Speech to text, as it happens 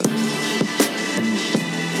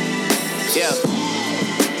Yeah.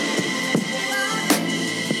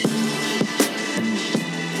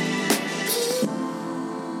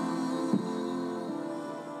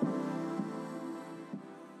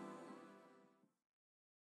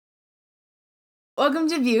 Welcome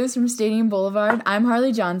to Views from Stadium Boulevard. I'm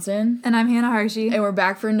Harley Johnson. And I'm Hannah Harshey. And we're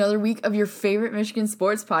back for another week of your favorite Michigan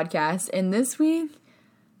sports podcast. And this week,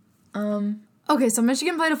 Okay, so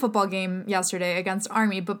Michigan played a football game yesterday against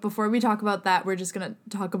Army, but before we talk about that, we're just going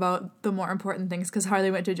to talk about the more important things, because Harley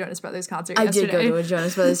went to a Jonas Brothers concert yesterday. I did go to a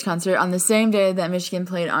Jonas Brothers concert on the same day that Michigan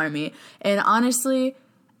played Army. And honestly,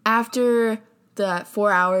 after the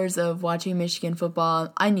 4 hours of watching Michigan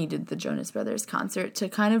football, I needed the Jonas Brothers concert to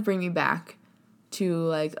kind of bring me back to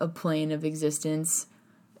like a plane of existence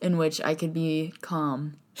in which I could be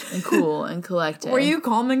calm and cool and collected. Were you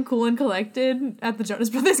calm and cool and collected at the Jonas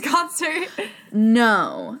Brothers concert?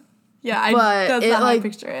 No. Yeah, that's not how I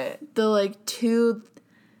picture it. The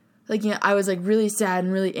I was like really sad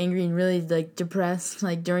and really angry and really like depressed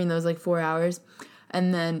like during those like 4 hours.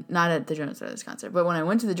 And then not at the Jonas Brothers concert, but when I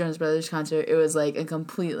went to the Jonas Brothers concert, it was like a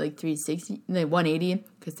complete like 360, like 180,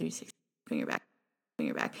 because 360, finger back.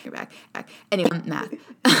 Anyway, math.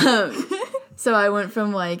 So I went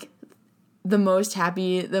from like the most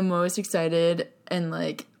happy, the most excited, and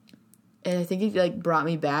I think it like brought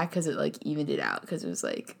me back because it like evened it out because it was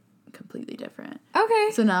like completely different. Okay.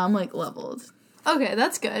 So now I'm like leveled. Okay,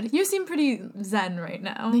 that's good. You seem pretty zen right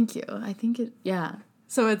now. Thank you. I think yeah.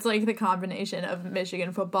 So it's like the combination of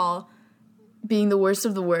Michigan football being the worst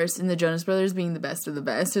of the worst and the Jonas Brothers being the best of the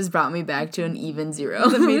best has brought me back to an even zero.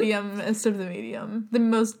 The mediumest of the medium. The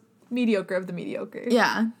most mediocre of the mediocre.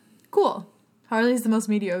 Yeah. Cool. Harley's the most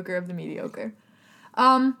mediocre of the mediocre.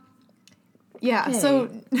 Yeah, hey. So...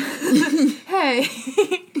 Hey.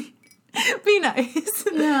 Be nice.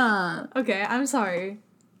 Yeah. Okay, I'm sorry.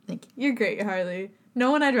 Thank you. You're great, Harley.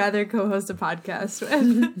 No one I'd rather co-host a podcast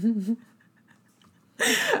with.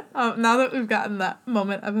 Now that we've gotten that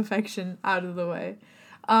moment of affection out of the way.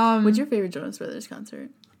 What's your favorite Jonas Brothers concert?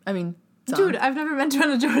 I mean, song. Dude, I've never been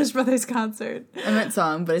to a Jonas Brothers concert. I meant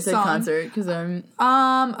song, but I said concert because I'm...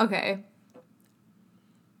 Okay.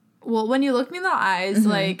 Well, When You Look Me in the Eyes,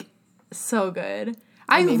 like, so good.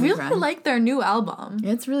 I really like their new album.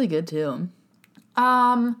 It's really good, too.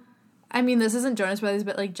 I mean, this isn't Jonas Brothers,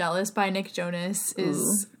 but, like, Jealous by Nick Jonas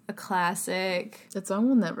is a classic. That song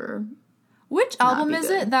will never... Which album is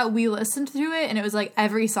it that we listened to it and it was like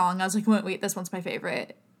every song I was like, wait, this one's my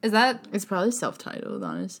favorite? Is that... It's probably self-titled,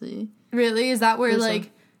 honestly. Really? Is that where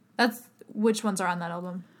that's... Which ones are on that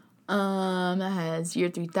album? That has Year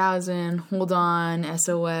 3000, Hold On,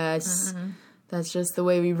 SOS, That's Just the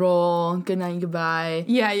Way We Roll, Good Night and Goodbye.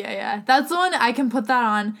 Yeah. That's the one I can put that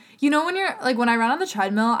on. You know, when you're, like, when I run on the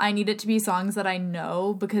treadmill, I need it to be songs that I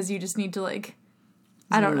know because you just need to, like...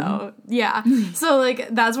 I don't know. Yeah. So, like,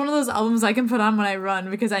 that's one of those albums I can put on when I run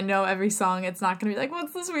because I know every song. It's not going to be like,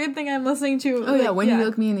 what's this weird thing I'm listening to? Oh, like, yeah. When You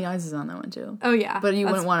Look Me in the Eyes is on that one, too. Oh, yeah. But you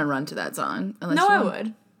wouldn't want to run to that song. No, I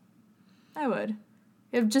would.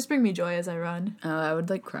 It would just bring me joy as I run. Oh, I would,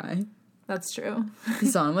 like, cry. That's true. The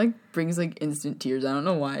song, like, brings, like, instant tears. I don't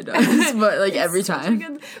know why it does, but, like, every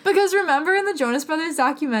time. Because remember in the Jonas Brothers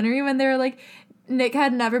documentary when they were, like... Nick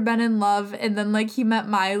had never been in love, and then, like, he met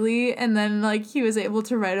Miley, and then, like, he was able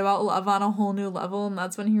to write about love on a whole new level, and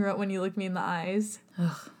that's when he wrote When You Look Me in the Eyes.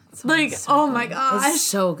 Ugh, like, so oh good. my gosh. It's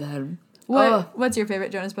so good. What's your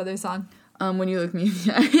favorite Jonas Brothers song? When You Look Me in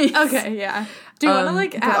the Eyes. Okay, yeah. Do you want to,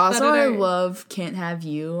 like, add also, that I love Can't Have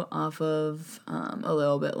You off of A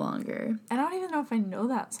Little Bit Longer. I don't even know if I know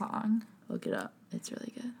that song. Look it up. It's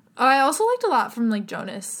really good. Oh, I also liked a lot from, like,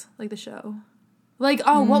 Jonas, like, the show. Like,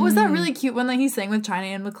 what was that really cute one that he sang with China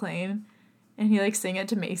Anne McClain? And he, like, sang it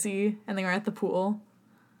to Macy, and they were at the pool.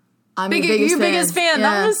 I'm your biggest fan. Yeah.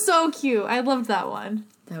 That was so cute. I loved that one.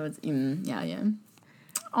 That was, yeah.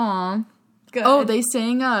 Aw. Good. Oh, they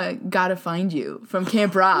sang Gotta Find You from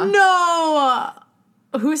Camp Rock. No!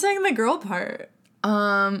 Who sang the girl part?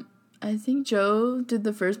 I think Joe did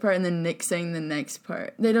the first part and then Nick sang the next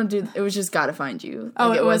part. They don't do... It was just Gotta Find You.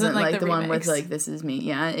 Like, it wasn't like the remix. One with, like, This Is Me.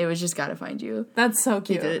 Yeah, it was just Gotta Find You. That's so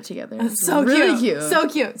cute. They did it together. That's so really cute. So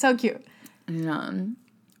cute. And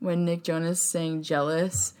when Nick Jonas sang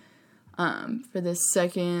Jealous, for the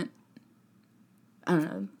second... I don't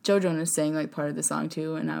know. Joe Jonas sang, like, part of the song,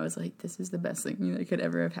 too, and I was like, this is the best thing that could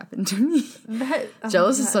ever have happened to me.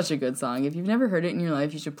 Jealous is such a good song. If you've never heard it in your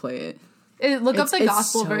life, you should play it. Look up the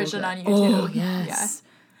gospel version on YouTube. Oh, yes.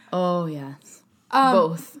 Yeah. Oh, yes.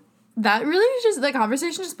 Both. That really just, the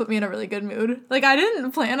conversation just put me in a really good mood. Like, I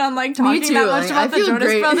didn't plan on, like, talking that much about the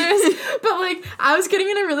Jonas Brothers. But, like, I was getting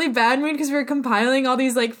in a really bad mood because we were compiling all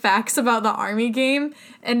these, like, facts about the Army game.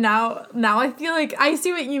 And now I feel like I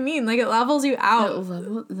see what you mean. Like, it levels you out.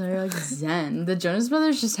 They're like zen. The Jonas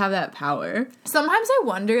Brothers just have that power. Sometimes I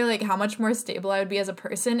wonder, like, how much more stable I would be as a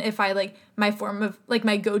person if I, like, my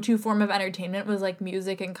go-to form of entertainment was, like,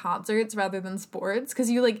 music and concerts rather than sports.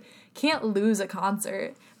 Because you, like, can't lose a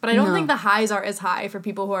concert. But I don't think the highs are as high for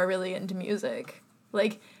people who are really into music.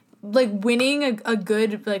 Like winning a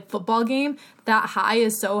good, like, football game, that high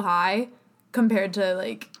is so high compared to,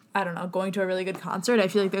 like, I don't know, going to a really good concert. I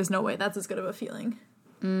feel like there's no way that's as good of a feeling.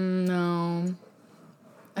 No.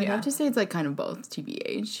 I have to say it's, like, kind of both,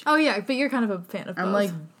 TBH. Oh, yeah, but you're kind of a fan of both. I'm,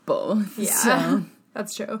 like, both. Yeah, so.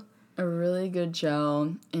 That's true. A really good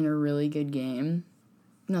show and a really good game.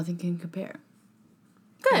 Nothing can compare.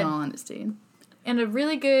 Good. In all honesty. And a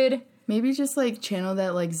really good... Maybe just, like, channel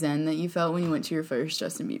that, like, zen that you felt when you went to your first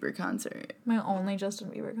Justin Bieber concert. My only Justin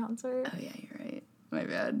Bieber concert. Oh, yeah, you're right. My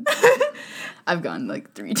bad. I've gone,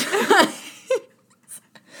 like, 3 times.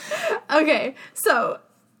 Okay, so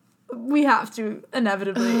we have to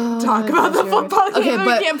inevitably talk about the football game. Okay,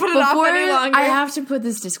 but we can't put it off any longer. I have to put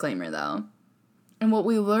this disclaimer, though. And what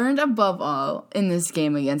we learned above all in this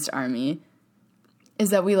game against Army is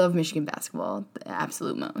that we love Michigan basketball the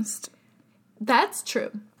absolute most. That's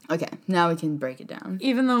true. Okay, now we can break it down.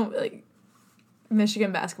 Even though, like,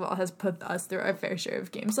 Michigan basketball has put us through our fair share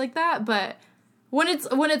of games like that, but when it's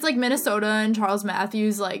like Minnesota and Charles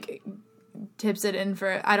Matthews, like, tips it in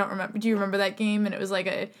for, I don't remember, do you remember that game? And it was like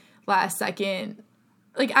a last second,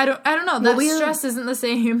 like, I don't know, that stress isn't the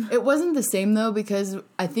same. It wasn't the same, though, because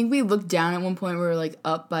I think we looked down at one point, we were, like,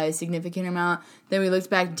 up by a significant amount, then we looked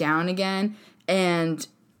back down again, and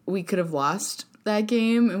we could have lost that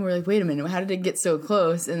game, and we're like, wait a minute, how did it get so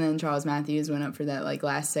close? And then Charles Matthews went up for that, like,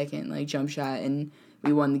 last second, like, jump shot, and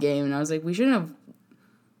we won the game, and I was like, we shouldn't have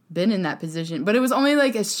been in that position. But it was only,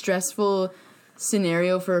 like, a stressful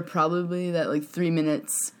scenario for probably that, like, 3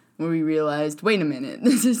 minutes where we realized, wait a minute,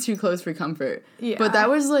 this is too close for comfort. Yeah. But that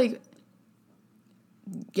was, like,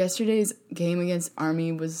 yesterday's game against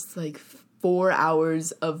Army was, like, 4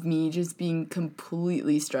 hours of me just being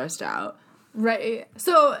completely stressed out. Right.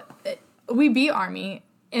 So we beat Army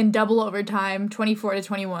in double overtime,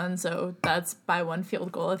 24-21, so that's by 1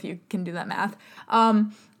 field goal if you can do that math.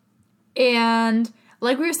 And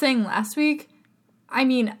like we were saying last week, I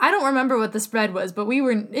mean, I don't remember what the spread was, but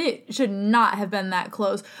it should not have been that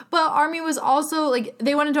close. But Army was also, like,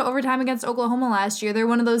 they went into overtime against Oklahoma last year. They're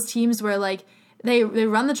one of those teams where, like, they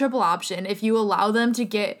run the triple option. If you allow them to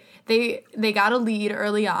get, they got a lead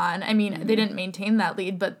early on. I mean, they didn't maintain that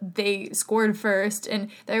lead, but they scored first. And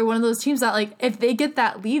they're one of those teams that, like, if they get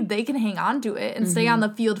that lead, they can hang on to it and stay on the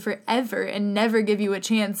field forever and never give you a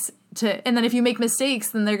chance to. And then if you make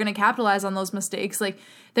mistakes, then they're going to capitalize on those mistakes. Like,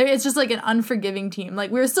 it's just, like, an unforgiving team. Like,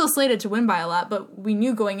 we were still slated to win by a lot, but we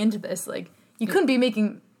knew going into this, like, you couldn't be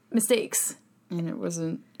making mistakes. And it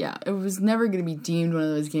wasn't, it was never going to be deemed one of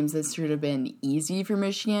those games that should have been easy for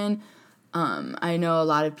Michigan. I know a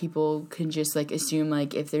lot of people can just, like, assume,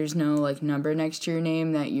 like, if there's no, like, number next to your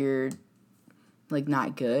name that you're, like,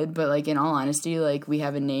 not good. But, like, in all honesty, like, we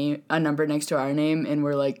have a number next to our name, and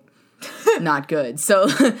we're, like, not good. So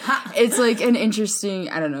it's, like, an interesting,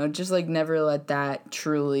 I don't know, just, like, never let that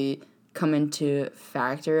truly come into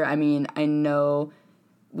factor. I mean, I know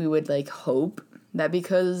we would, like, hope that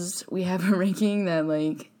because we have a ranking that,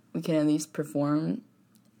 like, we can at least perform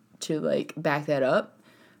to, like, back that up.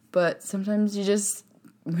 But sometimes you just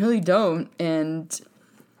really don't. And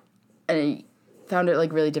I found it,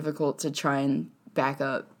 like, really difficult to try and back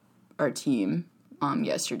up our team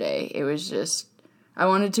yesterday. It was just, I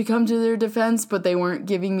wanted to come to their defense, but they weren't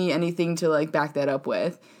giving me anything to, like, back that up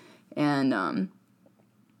with. And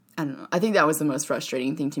I don't know. I think that was the most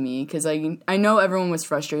frustrating thing to me, because I know everyone was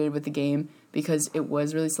frustrated with the game because it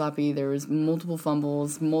was really sloppy. There was multiple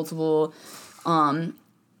fumbles, multiple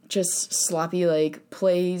just sloppy, like,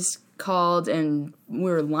 plays called, and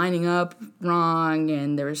we were lining up wrong,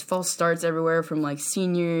 and there was false starts everywhere from, like,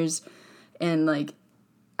 seniors, and, like,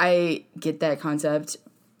 I get that concept,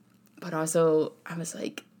 but also I was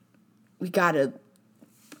like, we gotta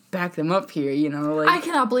back them up here, you know? Like, I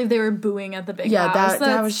cannot believe they were booing at the big house.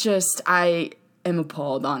 That was just, I am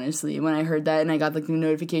appalled, honestly. When I heard that and I got, like, the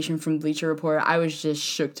notification from Bleacher Report, I was just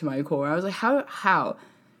shook to my core. I was like, how?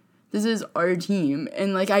 This is our team.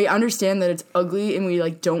 And, like, I understand that it's ugly and we,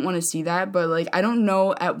 like, don't want to see that, but, like, I don't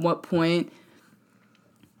know at what point,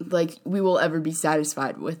 like, we will ever be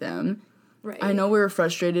satisfied with them. Right. I know we were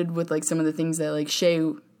frustrated with, like, some of the things that, like,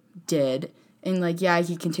 Shea did. And, like, yeah,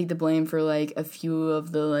 he can take the blame for, like, a few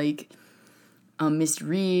of the, like, missed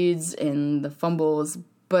reads and the fumbles.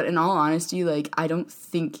 But in all honesty, like, I don't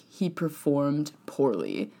think he performed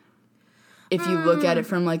poorly. if you look at it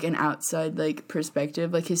from, like, an outside, like,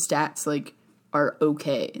 perspective, like, his stats, like, are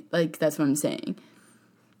okay. Like, that's what I'm saying.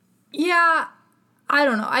 Yeah, I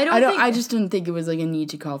don't know. I just didn't think it was, like, a need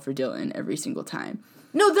to call for Dylan every single time.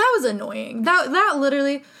 No, that was annoying. That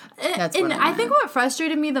literally... That's and what I I think what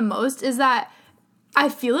frustrated me the most is that I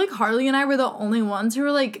feel like Harley and I were the only ones who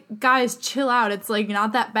were like, guys, chill out. It's, like,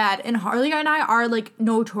 not that bad. And Harley and I are, like,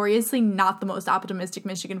 notoriously not the most optimistic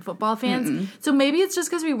Michigan football fans. Mm-mm. So maybe it's just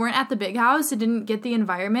because we weren't at the big house and didn't get the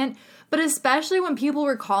environment. But especially when people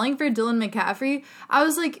were calling for Dylan McCaffrey, I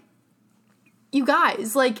was like, you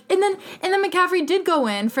guys, like, and then McCaffrey did go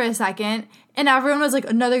in for a second, and everyone was like,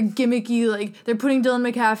 another gimmicky, like, they're putting Dylan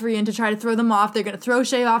McCaffrey in to try to throw them off. They're going to throw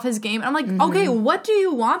Shea off his game. And I'm like, okay, what do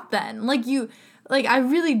you want then? Like, I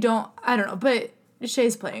really don't, I don't know, but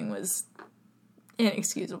Shea's playing was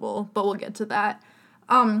inexcusable, but we'll get to that.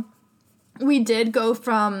 We did go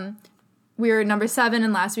from, we were number 7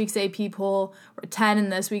 in last week's AP poll, we're 10 in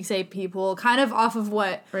this week's AP poll, kind of off of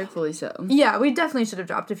what... Rightfully so. Yeah, we definitely should have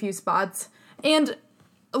dropped a few spots. And...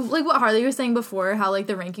 like what Harley was saying before, how, like,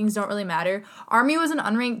 the rankings don't really matter. Army was an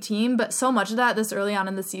unranked team, but so much of that this early on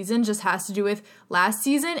in the season just has to do with last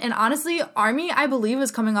season. And honestly, Army, I believe, was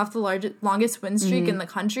coming off the longest win streak in the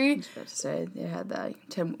country. I was about to say, they had that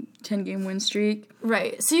 10-game win streak.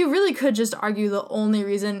 Right. So you really could just argue the only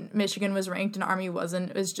reason Michigan was ranked and Army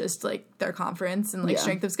wasn't was just, like, their conference and, like,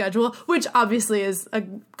 strength of schedule, which obviously is a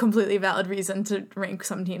completely valid reason to rank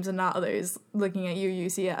some teams and not others, looking at your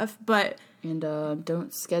UCF. But... and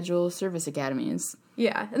don't schedule service academies.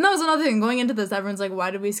 Yeah, and that was another thing. Going into this, everyone's like,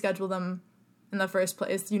 why did we schedule them in the first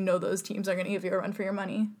place? You know those teams are going to give you a run for your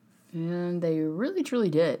money. And they really, truly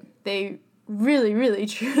did. They really, really,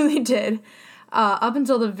 truly did. Up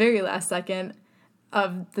until the very last second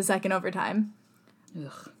of the second overtime.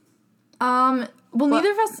 Ugh. Well,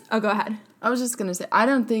 neither of us... Oh, go ahead. I was just going to say, I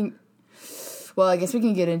don't think... Well, I guess we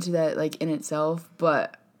can get into that, like, in itself,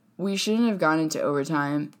 but we shouldn't have gone into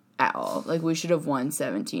overtime at all. Like, we should have won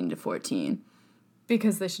 17-14.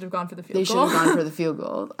 Because they should have gone for the field goal. They should have gone for the field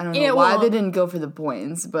goal. I don't know why they didn't go for the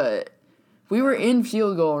points, but we were in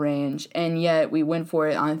field goal range, and yet we went for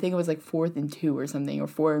it on, I think it was like 4th and 2 or something, or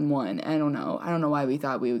 4 and 1. I don't know. I don't know why we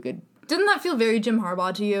thought we would good. Didn't that feel very Jim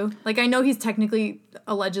Harbaugh to you? Like, I know he's technically,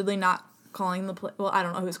 allegedly not calling the play. Well, I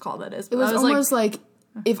don't know whose call that is. It was almost like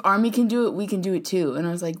if Army can do it, we can do it too. And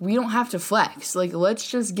I was like, we don't have to flex. Like, let's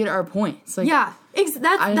just get our points. Like, yeah, that's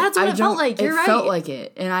what it felt like. You're right. It felt like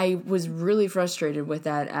it. And I was really frustrated with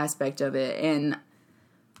that aspect of it. And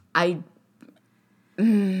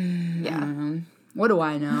what do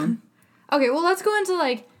I know? Okay, well, let's go into,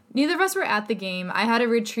 like, neither of us were at the game. I had a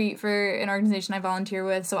retreat for an organization I volunteer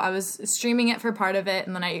with, so I was streaming it for part of it,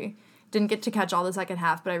 and then I didn't get to catch all the second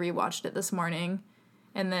half, but I rewatched it this morning.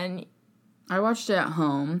 And then... I watched it at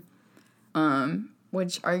home,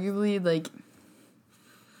 which arguably, like,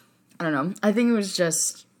 I don't know. I think it was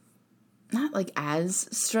just not, like, as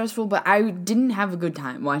stressful, but I didn't have a good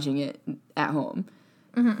time watching it at home.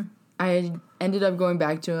 Mm-hmm. I ended up going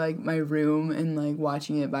back to, like, my room and, like,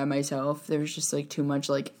 watching it by myself. There was just, like, too much,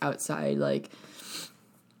 like, outside, like,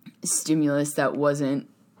 stimulus that wasn't,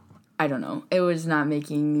 I don't know. It was not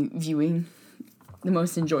making viewing the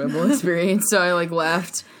most enjoyable experience, so I, like,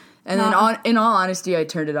 left. And then, in all honesty, I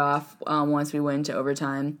turned it off once we went into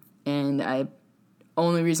overtime. And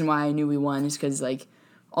only reason why I knew we won is because, like,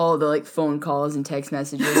 all the, like, phone calls and text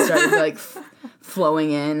messages started, like,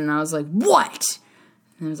 flowing in. And I was like, what?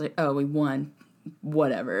 And I was like, oh, we won.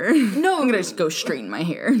 Whatever. No. I'm going to just go straighten my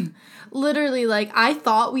hair. Literally, like, I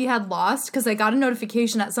thought we had lost because I got a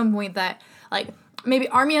notification at some point that, like, maybe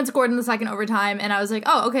Army had scored in the second overtime. And I was like,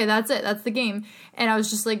 oh, okay, that's it. That's the game. And I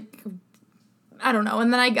was just like... I don't know.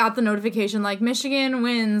 And then I got the notification, like, Michigan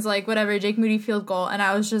wins, like, whatever, Jake Moody field goal. And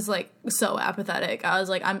I was just, like, so apathetic. I was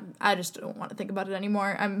like, I just don't want to think about it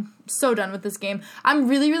anymore. I'm so done with this game. I'm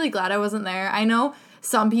really, really glad I wasn't there. I know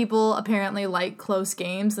some people apparently like close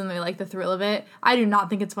games and they like the thrill of it. I do not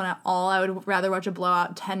think it's fun at all. I would rather watch a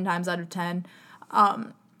blowout 10 times out of 10.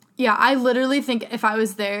 Yeah, I literally think if I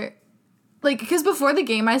was there, like, because before the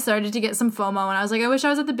game I started to get some FOMO and I was like, I wish I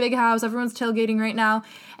was at the big house. Everyone's tailgating right now.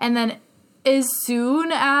 And then as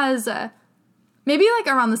soon as maybe like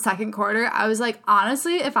around the second quarter, I was like,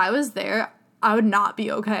 honestly, if I was there, I would not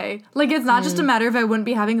be okay. Like, it's not just a matter of I wouldn't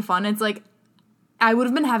be having fun. It's like I would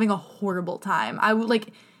have been having a horrible time. I would,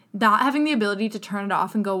 like, not having the ability to turn it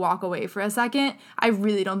off and go walk away for a second. I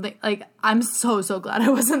really don't think, like, I'm so glad I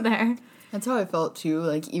wasn't there. That's how I felt too.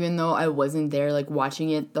 Like, even though I wasn't there, like,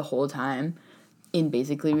 watching it the whole time in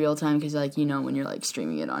basically real time, because, like, you know, when you're, like,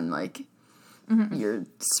 streaming it on, like, your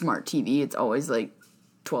smart TV, it's always, like,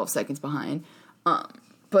 12 seconds behind.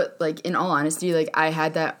 but, like, in all honesty, like, I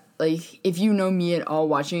had that, like, if you know me at all,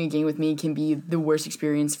 watching a game with me can be the worst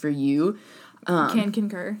experience for you. Can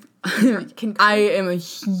concur. I am a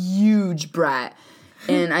huge brat.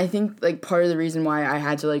 And I think, like, part of the reason why I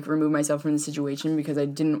had to, like, remove myself from the situation because I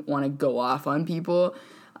didn't want to go off on people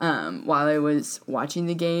while I was watching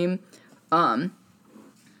the game.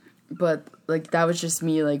 But, like, that was just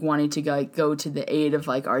me, like, wanting to, like, go to the aid of,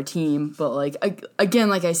 like, our team. But, like, again,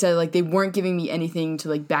 like I said, like, they weren't giving me anything to,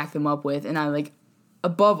 like, back them up with. And I, like,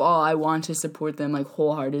 above all, I want to support them, like,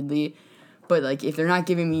 wholeheartedly. But, like, if they're not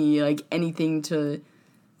giving me, like, anything to,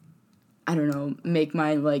 I don't know, make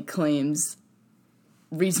my, like, claims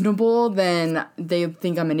reasonable, then they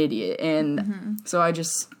think I'm an idiot. And so I don't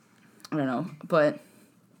know. But,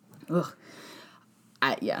 ugh.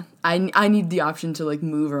 I need the option to, like,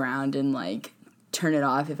 move around and, like, turn it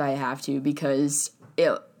off if I have to, because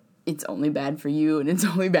it's only bad for you and it's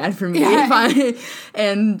only bad for me. Yeah.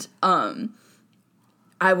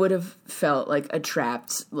 I would have felt, like, a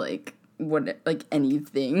trapped, like,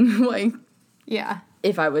 anything, like, Yeah.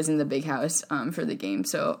 if I was in the big house for the game.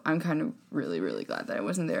 So I'm kind of really, really glad that I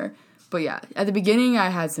wasn't there. But yeah, at the beginning I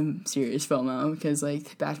had some serious FOMO because, like,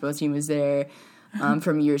 the basketball team was there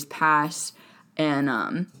from years past.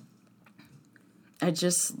 And it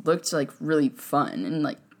just looked, like, really fun and,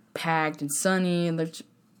 like, packed and sunny and looked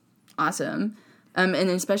awesome. And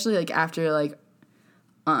especially, like, after, like,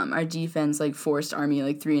 our defense, like, forced Army,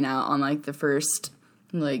 like, 3 and out on, like, the first,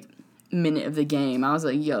 like, minute of the game. I was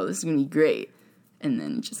like, yo, this is going to be great. And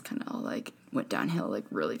then it just kind of all, like, went downhill, like,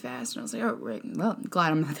 really fast. And I was like, oh, right, well, I'm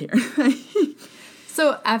glad I'm not there.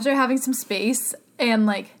 So after having some space and,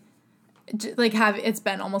 like it's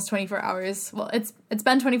been almost 24 hours. Well, it's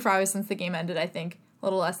been 24 hours since the game ended, I think. A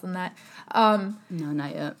little less than that. No,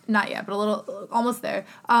 not yet. Not yet, but a little, almost there.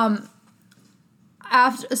 So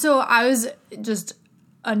I was just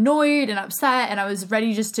annoyed and upset, and I was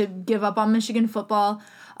ready just to give up on Michigan football.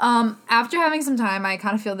 After having some time, I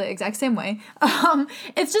kind of feel the exact same way.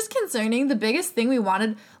 It's just concerning. The biggest thing we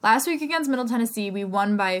wanted last week against Middle Tennessee, we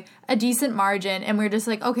won by a decent margin, and we're just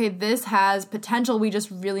like, okay, this has potential. We just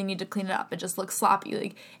really need to clean it up. It just looks sloppy.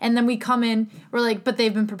 Like, and then we come in, we're like, but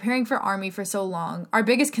they've been preparing for Army for so long. Our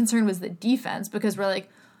biggest concern was the defense, because we're like,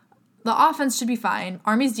 the offense should be fine.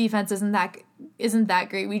 Army's defense isn't that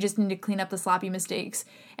great. We just need to clean up the sloppy mistakes.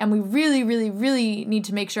 And we really, really, really need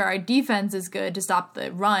to make sure our defense is good to stop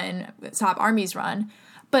Army's run.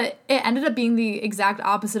 But it ended up being the exact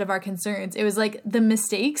opposite of our concerns. It was like the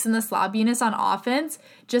mistakes and the sloppiness on offense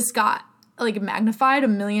just got, like, magnified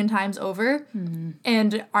 1,000,000 times over. Mm-hmm.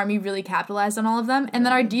 And Army really capitalized on all of them. And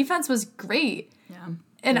then our defense was great. Yeah.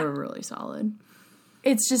 And they were really solid.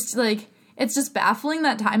 It's just, like, it's just baffling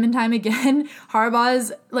that time and time again,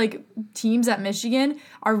 Harbaugh's, like, teams at Michigan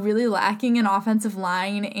are really lacking in offensive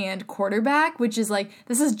line and quarterback, which is, like,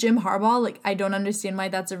 this is Jim Harbaugh. Like, I don't understand why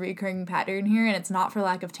that's a recurring pattern here, and it's not for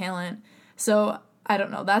lack of talent. So, I don't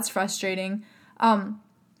know. That's frustrating. And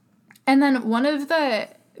then one of the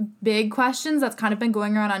big questions that's kind of been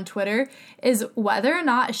going around on Twitter is whether or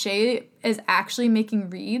not Shea is actually making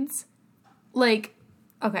reads. Like,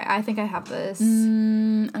 okay, I think I have this.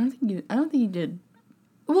 I don't think you did.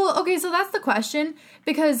 Well, okay, so that's the question,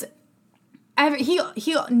 because he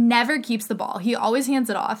never keeps the ball. He always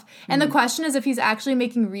hands it off. And the question is if he's actually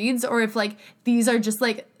making reads, or if, like, these are just,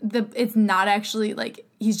 like, it's not actually, like,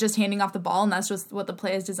 he's just handing off the ball and that's just what the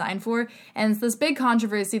play is designed for. And it's this big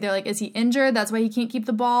controversy. They're like, is he injured? That's why he can't keep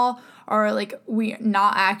the ball? Or, like, it's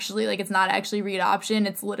not actually read option.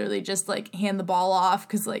 It's literally just, like, hand the ball off,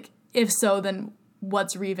 because, like, if so, then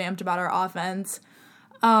what's revamped about our offense?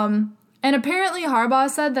 And apparently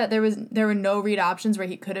Harbaugh said that there were no read options where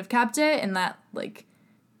he could have kept it, and that like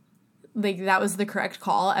that was the correct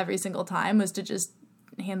call every single time, was to just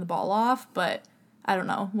hand the ball off. But I don't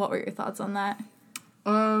know. What were your thoughts on that?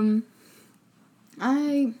 I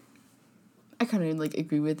kind of, like,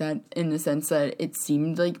 agree with that in the sense that it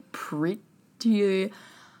seemed, like, pretty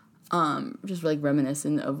just, like,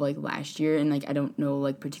 reminiscent of, like, last year, and, like, I don't know,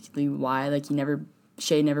 like, particularly why, like,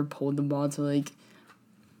 Shea never pulled the ball to, like,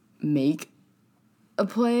 make a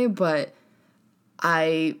play, but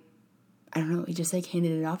I don't know, he just, like,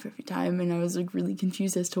 handed it off every time, and I was, like, really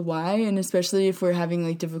confused as to why, and especially if we're having,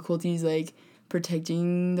 like, difficulties, like,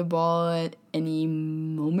 protecting the ball at any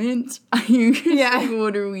moment. Yeah. Like,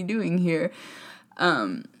 what are we doing here?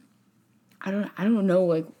 I don't know,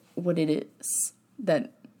 like, what it is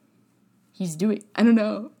that he's doing. I don't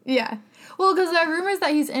know. Yeah. Well, because there are rumors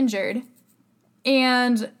that he's injured.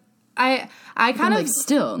 And I kind of... like,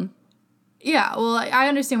 still. Yeah, well, I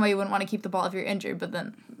understand why you wouldn't want to keep the ball if you're injured, but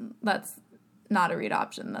then that's not a read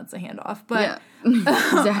option. That's a handoff. But, yeah,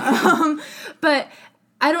 exactly. But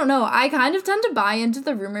I don't know. I kind of tend to buy into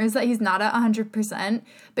the rumors that he's not at 100%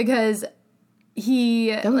 because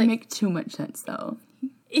that would make too much sense, though.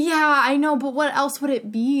 Yeah, I know, but what else would it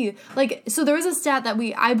be? Like, so there was a stat that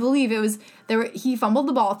I believe it was, he fumbled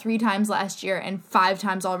the ball 3 times last year and 5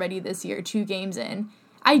 times already this year, 2 games in.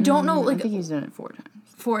 I don't know, like... I think he's done it 4 times.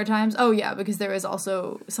 4 times? Oh, yeah, because there was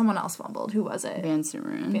also someone else fumbled. Who was it? Van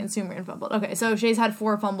Sumeren fumbled. Okay, so Shea's had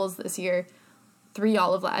 4 fumbles this year, 3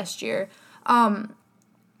 all of last year.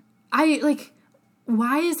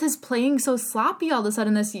 Why is his playing so sloppy all of a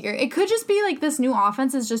sudden this year? It could just be like this new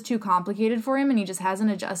offense is just too complicated for him and he just hasn't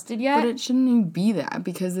adjusted yet. But it shouldn't even be that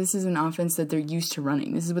because this is an offense that they're used to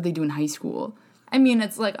running. This is what they do in high school. I mean,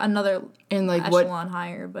 it's like another and like echelon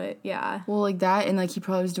higher, but yeah. Well, like that, and like he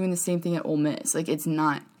probably was doing the same thing at Ole Miss. Like it's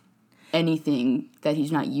not anything that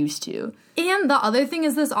he's not used to. And the other thing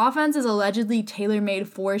is this offense is allegedly tailor-made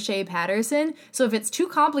for Shea Patterson. So if it's too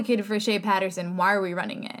complicated for Shea Patterson, why are we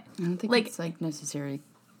running it? I don't think it's like necessarily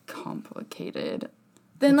complicated.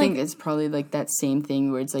 Then I think it's probably like that same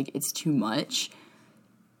thing where it's like it's too much.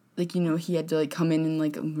 Like, you know, he had to like come in and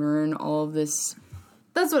like learn all of this.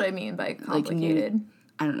 That's what I mean by complicated. Like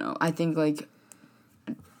I don't know. I think like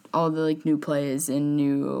all the like new plays and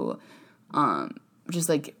new just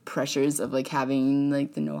like pressures of like having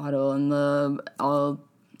like the no huddle and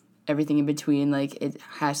everything in between, like it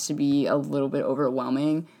has to be a little bit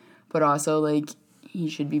overwhelming, but also like he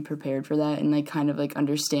should be prepared for that and like kind of like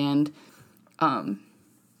understand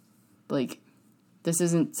like this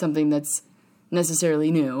isn't something that's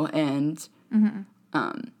necessarily new and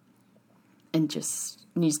and just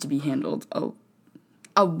needs to be handled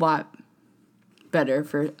a lot better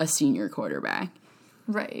for a senior quarterback.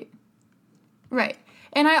 Right.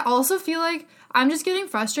 And I also feel like I'm just getting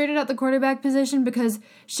frustrated at the quarterback position because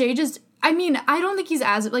Shea I don't think he's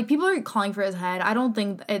as, like, people are calling for his head. I don't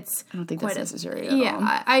think that's necessary at all.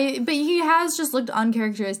 But he has just looked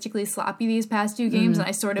uncharacteristically sloppy these past 2 games, and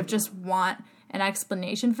I sort of just want an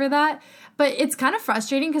explanation for that. But it's kind of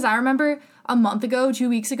frustrating because I remember a month ago, 2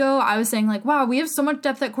 weeks ago, I was saying, like, wow, we have so much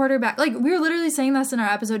depth at quarterback. Like, we were literally saying this in our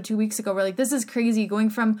episode 2 weeks ago. We're like, this is crazy. Going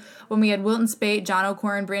from when we had Wilton Spate, John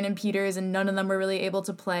O'Corn, Brandon Peters, and none of them were really able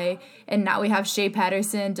to play. And now we have Shea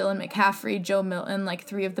Patterson, Dylan McCaffrey, Joe Milton, like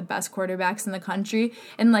 3 of the best quarterbacks in the country.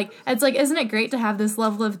 And, like, it's like, isn't it great to have this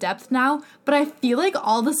level of depth now? But I feel like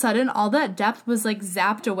all of a sudden, all that depth was, like,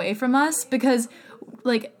 zapped away from us because,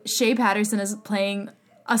 like, Shea Patterson is playing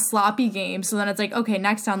a sloppy game, so then it's like, okay,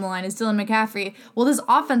 next down the line is Dylan McCaffrey. Well, this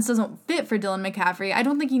offense doesn't fit for Dylan McCaffrey. I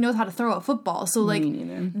don't think he knows how to throw a football, so like,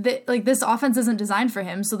 this offense isn't designed for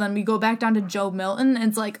him. So then we go back down to Joe Milton, and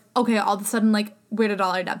it's like, okay, all of a sudden, like, where did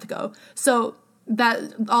all our depth go? So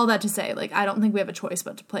all that to say, like, I don't think we have a choice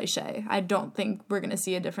but to play Shea. I don't think we're gonna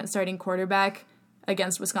see a different starting quarterback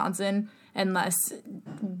against Wisconsin unless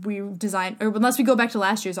we go back to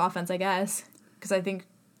last year's offense, I guess, because I think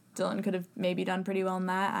Dylan could have maybe done pretty well in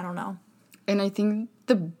that. I don't know. And I think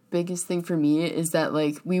the biggest thing for me is that,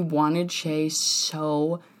 like, we wanted Shea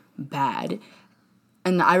so bad.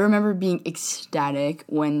 And I remember being ecstatic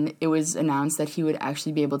when it was announced that he would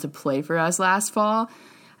actually be able to play for us last fall.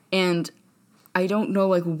 And I don't know,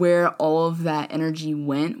 like, where all of that energy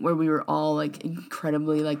went, where we were all, like,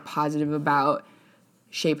 incredibly, like, positive about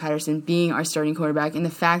Shea Patterson being our starting quarterback. And the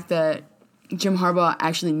fact that Jim Harbaugh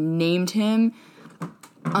actually named him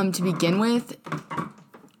to begin with,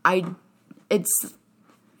 I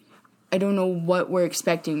don't know what we're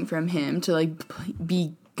expecting from him to, like,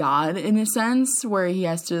 be God in a sense, where he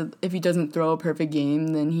has to, if he doesn't throw a perfect game,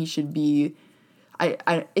 then he should be,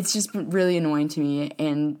 it's just really annoying to me,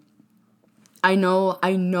 and I know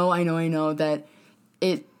that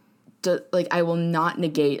like, I will not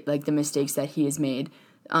negate, like, the mistakes that he has made,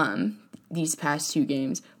 these past 2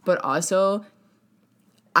 games, but also,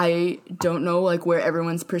 I don't know, like, where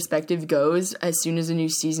everyone's perspective goes as soon as a new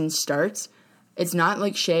season starts. It's not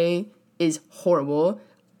like Shea is horrible.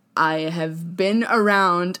 I have been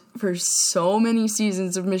around for so many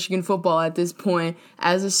seasons of Michigan football at this point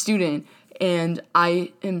as a student, and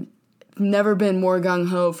I am never been more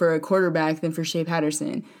gung-ho for a quarterback than for Shea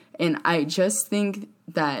Patterson. And I just think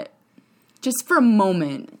that just for a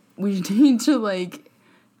moment, we need to, like,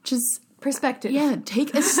 just... perspective. Yeah,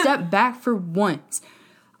 take a step back for once.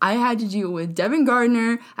 I had to deal with Devin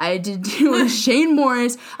Gardner, I had to deal with Shane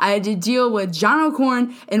Morris, I had to deal with John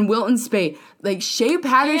O'Corn and Wilton Spate. Like, Shea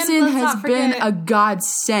Patterson has been a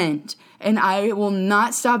godsend, and I will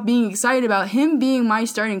not stop being excited about him being my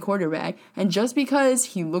starting quarterback. And just because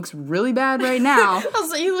he looks really bad right now...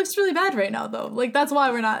 He looks really bad right now, though. Like, that's why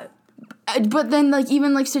we're not... But then, like,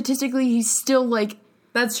 even, like, statistically, he's still, like,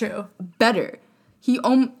 That's true. better. He's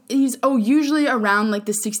usually around, like,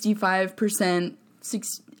 the 65%,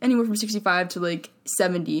 anywhere from 65 to, like,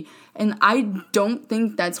 70. And I don't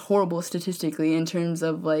think that's horrible statistically in terms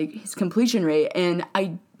of, like, his completion rate. And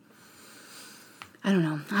I don't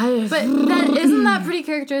know. But isn't that pretty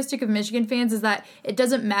characteristic of Michigan fans, is that it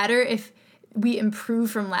doesn't matter if we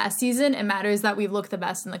improve from last season. It matters that we look the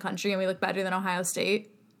best in the country and we look better than Ohio State.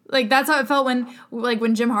 Like, that's how it felt when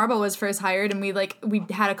Jim Harbaugh was first hired and we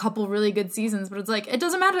had a couple really good seasons. But it's like, it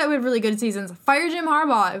doesn't matter that we had really good seasons. Fire Jim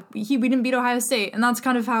Harbaugh. We didn't beat Ohio State. And that's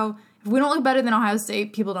kind of how, if we don't look better than Ohio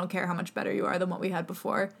State, people don't care how much better you are than what we had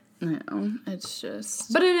before. No, it's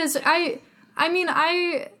just... But it is,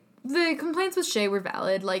 the complaints with Shea were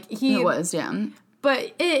valid. Like, It was, yeah.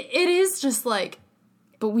 But it is just like...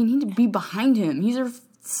 But we need to be behind him. He's our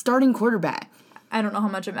starting quarterback. I don't know how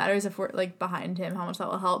much it matters if we're, like, behind him, how much that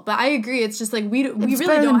will help. But I agree, it's just, like, we really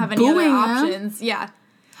don't have any other options. Yeah.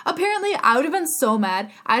 Apparently, I would have been so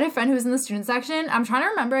mad. I had a friend who was in the student section. I'm trying to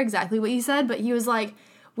remember exactly what he said, but he was like,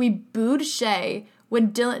 we booed Shea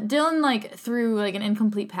when Dylan like, threw, like, an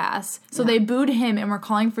incomplete pass. So they booed him, and we're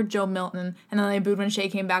calling for Joe Milton, and then they booed when Shea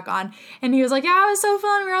came back on. And he was like, yeah, it was so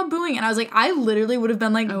fun, we were all booing. And I was like, I literally would have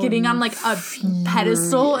been, like, getting on, like, a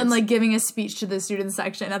pedestal and, like, giving a speech to the student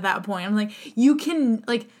section at that point. I'm like, you can,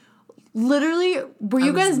 like, literally, were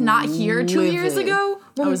you guys not here 2 years ago?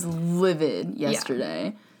 I was livid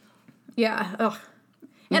yesterday. Yeah, ugh.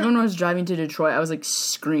 Even when I was driving to Detroit, I was, like,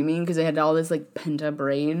 screaming because I had all this, like, pent-up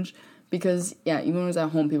rage. Because, yeah, even when I was at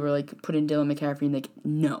home, people were, like, putting Dylan McCaffrey and, like,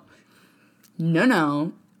 no,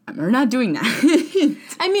 we're not doing that.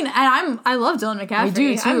 I mean, and I love Dylan McCaffrey. I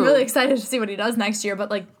do, too. I'm really excited to see what he does next year, but,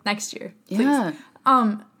 like, next year, please. Yeah.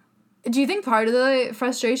 Do you think part of the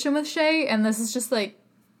frustration with Shea, and this is just, like,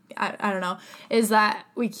 I don't know, is that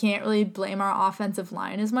we can't really blame our offensive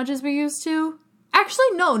line as much as we used to?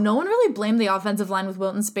 Actually, no one really blamed the offensive line with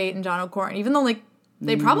Wilton Spate and John O'Corn, even though, like,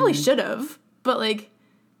 they probably should have, but, like,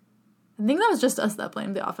 I think that was just us that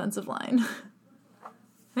blamed the offensive line.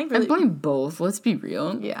 I blame both, let's be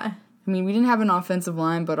real. Yeah. I mean, we didn't have an offensive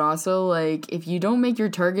line, but also, like, if you don't make your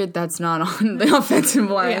target, that's not on the offensive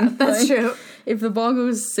line. Yeah, that's true. If the ball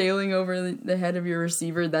goes sailing over the head of your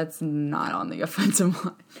receiver, that's not on the offensive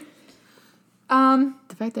line.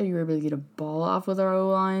 The fact that you were able to get a ball off with our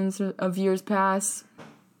O-lines of years past,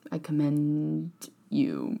 I commend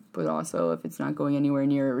you. But also, if it's not going anywhere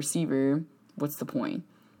near a receiver, what's the point?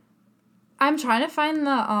 I'm trying to find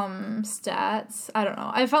the stats. I don't know.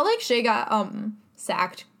 I felt like Shea got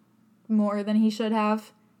sacked more than he should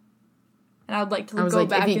have. And I would like to go like,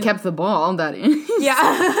 back. If he kept the ball, that is.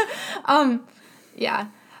 Yeah.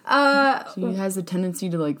 Yeah. He has a tendency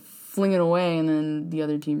to, like, fling it away, and then the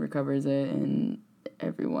other team recovers it, and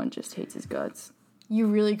everyone just hates his guts. You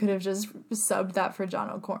really could have just subbed that for John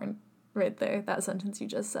O'Corn right there, that sentence you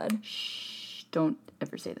just said. Shh, don't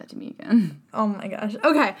ever say that to me again. Oh my gosh.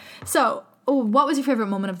 Okay, so what was your favorite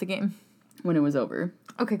moment of the game? When it was over.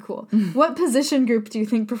 Okay, cool. What position group do you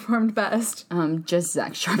think performed best? Just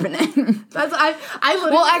Zach Charbonnet. I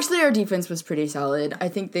literally... Well, actually, our defense was pretty solid. I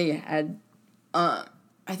think they had... I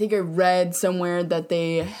think I read somewhere that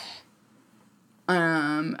they...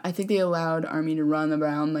 I think they allowed Army to run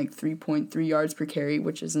around, like, 3.3 yards per carry,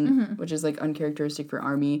 which isn't... Which is, like, uncharacteristic for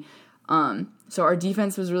Army. So our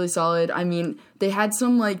defense was really solid. I mean, they had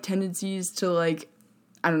some, like, tendencies to, like,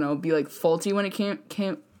 I don't know, be, like, faulty when it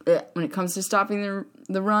when it comes to stopping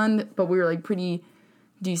the run, but we were, like, pretty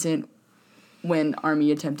decent when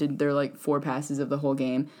Army attempted their, like, 4 passes of the whole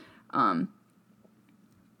game.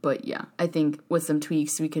 But yeah, I think with some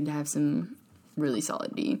tweaks we could have some really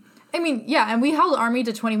solid D. I mean, yeah, and we held Army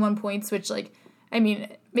to 21 points, which, like, I mean,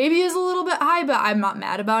 maybe is a little bit high, but I'm not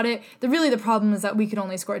mad about it. The problem is that we could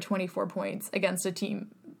only score 24 points against a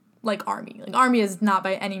team like Army. Like, Army is not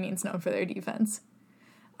by any means known for their defense.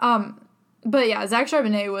 But yeah, Zach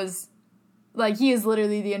Charbonnet was, like, he is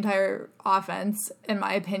literally the entire offense, in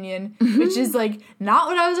my opinion, which is, like, not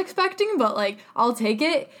what I was expecting, but, like, I'll take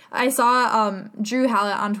it. I saw Drew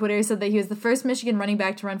Hallett on Twitter said that he was the first Michigan running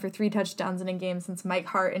back to run for 3 touchdowns in a game since Mike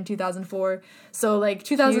Hart in 2004. So, like,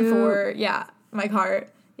 2004, Cute. Yeah, Mike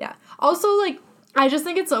Hart, yeah. Also, like, I just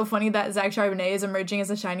think it's so funny that Zach Charbonnet is emerging as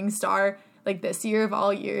a shining star, like, this year of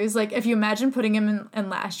all years. Like, if you imagine putting him in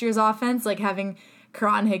last year's offense, like, having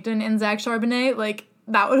Karan Higdon and Zach Charbonnet, like,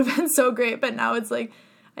 that would have been so great, but now it's like,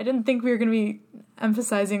 I didn't think we were going to be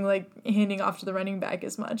emphasizing, like, handing off to the running back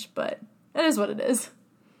as much, but it is what it is.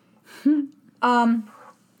 We kind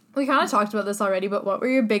of talked about this already, but what were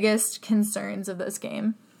your biggest concerns of this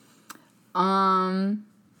game?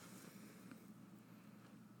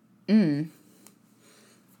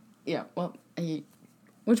 Yeah, well,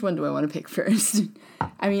 which one do I want to pick first?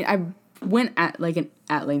 I mean, I went at, like, an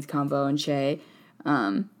at-length combo on Shea,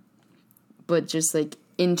 but just, like,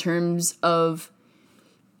 in terms of,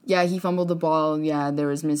 yeah, he fumbled the ball, yeah, there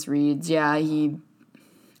was misreads, yeah, he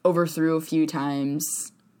overthrew a few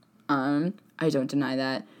times, I don't deny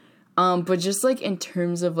that, but just, like, in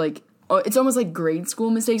terms of, like, it's almost like grade school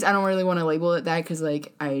mistakes. I don't really want to label it that because,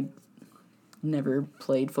 like, I never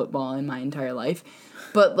played football in my entire life,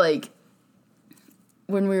 but, like,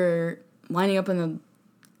 when we were lining up on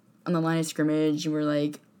the line of scrimmage, we're,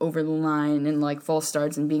 like, over the line and, like, false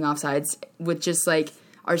starts and being offsides with just, like,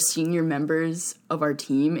 our senior members of our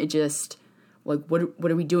team, it just, like, what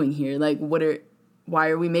are we doing here? Like, why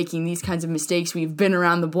are we making these kinds of mistakes? We've been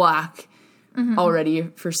around the block already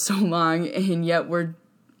for so long, and yet we're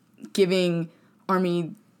giving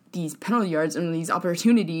Army these penalty yards and these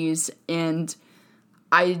opportunities, and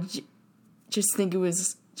I just think it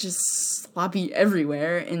was just sloppy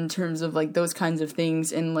everywhere in terms of, like, those kinds of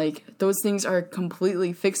things, and, like, those things are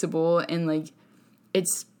completely fixable, and, like,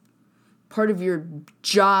 it's part of your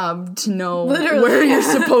job to know where you're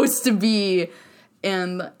supposed to be,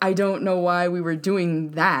 and I don't know why we were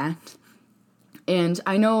doing that. And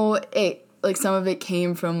I know it, like, some of it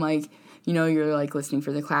came from, like, you know, you're, like, listening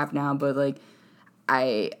for the clap now, but, like,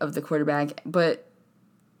 of the quarterback, but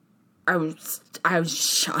I was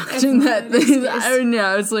shocked in that thing. I don't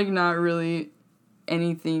know, it's, like, not really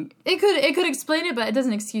anything. It could explain it, but it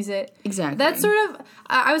doesn't excuse it. Exactly. That's sort of,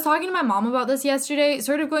 I was talking to my mom about this yesterday,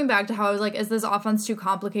 sort of going back to how I was like, is this offense too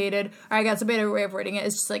complicated? Or I guess a better way of wording it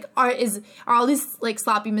is just like, are all these, like,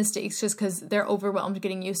 sloppy mistakes just because they're overwhelmed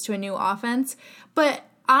getting used to a new offense? But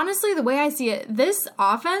honestly, the way I see it, this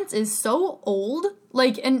offense is so old,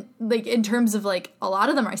 like, in terms of, like, a lot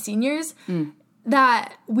of them are seniors,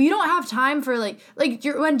 that we don't have time for, like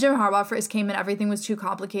when Jim Harbaugh first came in, everything was too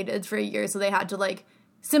complicated for a year, so they had to, like,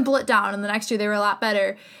 simple it down, and the next year they were a lot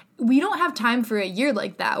better. We don't have time for a year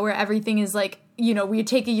like that, where everything is, like, you know, we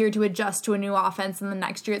take a year to adjust to a new offense, and the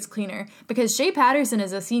next year it's cleaner. Because Shea Patterson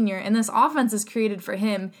is a senior, and this offense is created for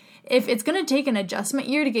him. If it's going to take an adjustment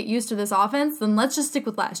year to get used to this offense, then let's just stick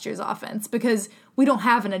with last year's offense, because we don't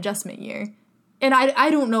have an adjustment year. And I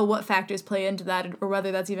don't know what factors play into that or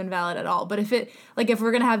whether that's even valid at all. But if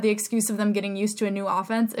we're going to have the excuse of them getting used to a new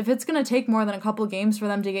offense, if it's going to take more than a couple games for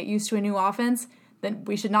them to get used to a new offense, then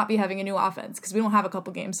we should not be having a new offense because we don't have a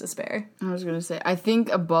couple games to spare. I was going to say, I think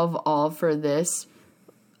above all for this,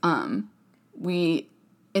 in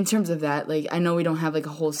terms of that, like, I know we don't have, like, a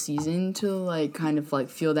whole season to, like, kind of, like,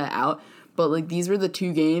 feel that out, but, like, these were the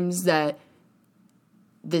two games that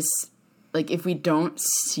this, like, if we don't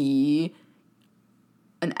see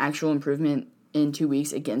an actual improvement in 2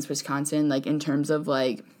 weeks against Wisconsin, like, in terms of,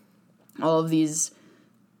 like, all of these,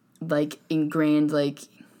 like, ingrained, like,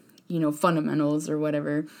 you know, fundamentals or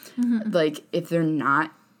whatever, like, if they're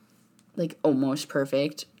not, like, almost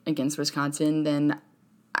perfect against Wisconsin, then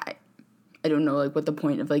I don't know, like, what the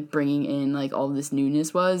point of, like, bringing in, like, all this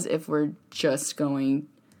newness was if we're just going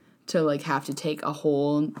to, like, have to take a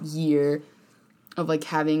whole year of, like,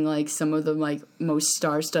 having, like, some of the, like, most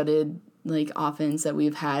star-studded, like, offense that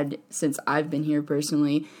we've had since I've been here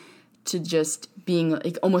personally to just being,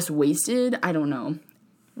 like, almost wasted. I don't know.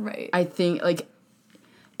 Right. I think, like,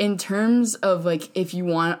 in terms of, like, if you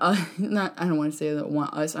want, I don't want to say that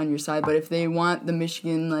want us on your side, but if they want the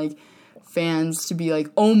Michigan, like, fans to be, like,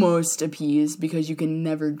 almost appeased, because you can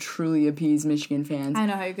never truly appease Michigan fans. I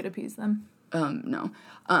know how you could appease them. No.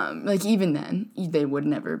 Like, even then, they would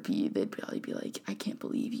never be, they'd probably be like, I can't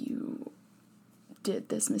believe you did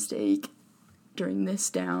this mistake during this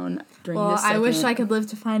down, during this second. I wish I could live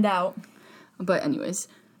to find out. But anyways,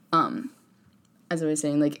 as I was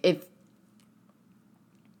saying, like, if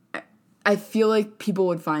I feel like people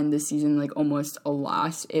would find this season, like, almost a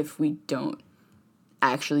loss if we don't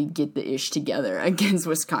actually get the ish together against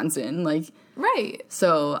Wisconsin. Like, right.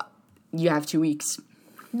 So you have 2 weeks.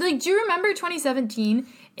 Like, do you remember 2017?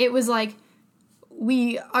 It was like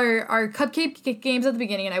our cupcake games at the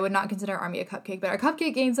beginning, and I would not consider Army a cupcake, but our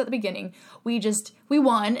cupcake games at the beginning, we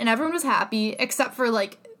won, and everyone was happy, except for,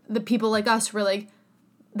 like, the people like us who were like,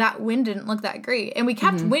 that win didn't look that great. And we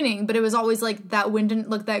kept winning, but it was always like, that win didn't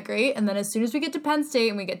look that great. And then as soon as we get to Penn State,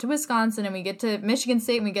 and we get to Wisconsin, and we get to Michigan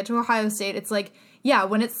State, and we get to Ohio State, it's like, yeah,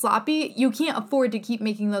 when it's sloppy, you can't afford to keep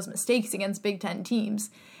making those mistakes against Big Ten teams.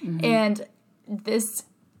 And this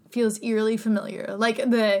feels eerily familiar. Like,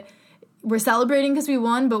 we're celebrating because we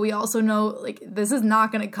won, but we also know, like, this is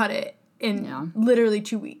not going to cut it in literally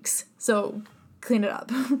 2 weeks. So clean it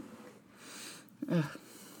up.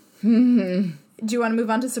 Do you want to move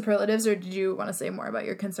on to superlatives, or did you want to say more about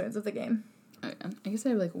your concerns with the game? I guess I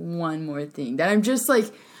have like one more thing that I'm just like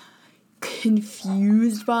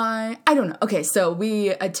confused by. I don't know. Okay, so we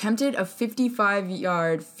attempted a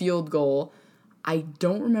 55-yard field goal. I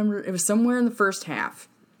don't remember. It was somewhere in the first half.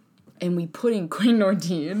 And we put in Quinn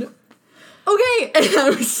Nordin. Okay. And I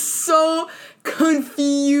was so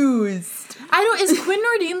confused. Is Quinn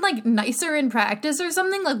Nordin, like, nicer in practice or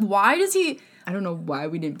something? Like, why does he... I don't know why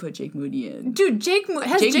we didn't put Jake Moody in. Dude, Jake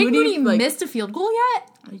Moody like, missed a field goal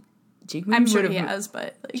yet? Jake Moody I'm sure he has,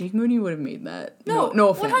 but... Like, Jake Moody would have made that. No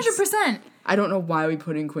offense. 100%. I don't know why we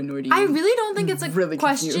put in Quinn Nordin. I really don't think it's a really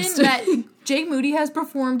question confused. that Jake Moody has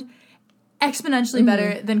performed exponentially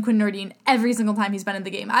better than Quinn Nordin every single time he's been in the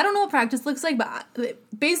game. I don't know what practice looks like, but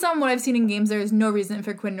based on what I've seen in games, there is no reason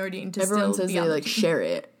for Quinn Nordin to Everyone still says be they, on the like, team. share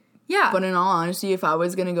it. Yeah. But in all honesty, if I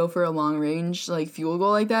was going to go for a long-range, like, field goal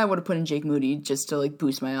like that, I would have put in Jake Moody just to, like,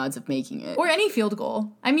 boost my odds of making it. Or any field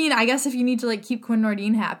goal. I mean, I guess if you need to, like, keep Quinn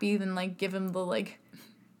Nordin happy, then, like, give him the, like,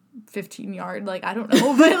 15-yard, like, I don't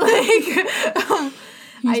know, but, like...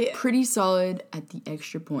 He's pretty solid at the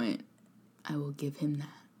extra point. I will give him that.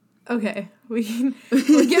 Okay, we'll give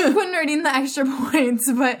Quinn Nordin the extra points,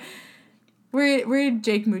 but we're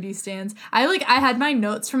Jake Moody stands. I had my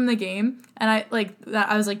notes from the game, and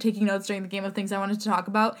I was like taking notes during the game of things I wanted to talk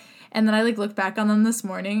about, and then I like looked back on them this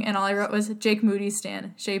morning, and all I wrote was Jake Moody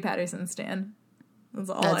stan, Shea Patterson stan.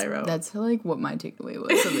 That's all I wrote. That's like what my takeaway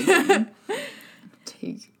was from the game.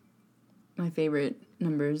 Take my favorite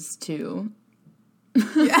numbers too.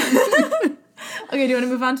 Yeah. Okay, do you want to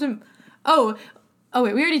move on to? Oh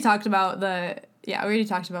wait, we already talked about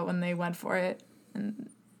when they went for it, and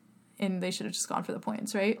they should have just gone for the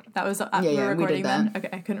points, right? That was we're recording then. Okay,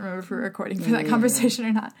 I couldn't remember if we were recording for that conversation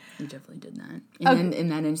or not. We definitely did that. And then in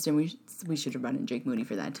that instant, we should have brought in Jake Moody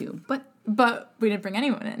for that too. But we didn't bring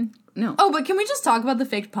anyone in. No. Oh, but can we just talk about the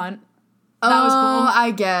faked punt? That was cool.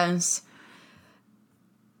 I guess.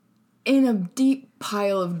 In a deep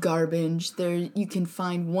pile of garbage, there you can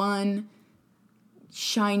find one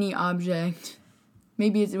shiny object.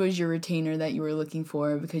 Maybe it was your retainer that you were looking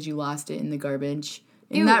for because you lost it in the garbage.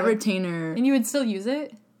 And that retainer... And you would still use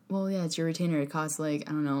it? Well, yeah, it's your retainer. It costs, like,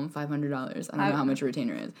 I don't know, $500. I don't know how much a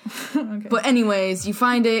retainer is. Okay. But anyways, you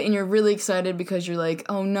find it and you're really excited because you're like,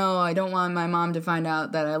 oh no, I don't want my mom to find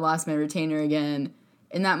out that I lost my retainer again.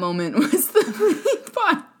 And that moment was the fake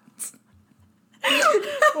punt.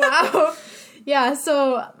 Wow. Yeah,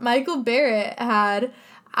 so Michael Barrett had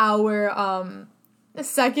our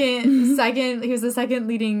second he was the second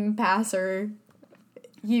leading passer.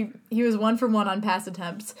 He was 1 for 1 on pass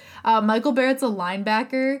attempts. Michael Barrett's a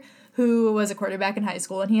linebacker who was a quarterback in high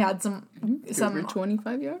school, and he had some for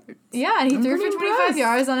 25 yards. Yeah, and he threw for 25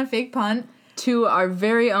 yards on a fake punt to our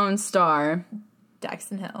very own star,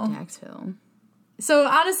 Daxton Hill. Dax Hill. So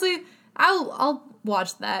honestly, I'll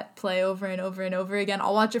watch that play over and over and over again.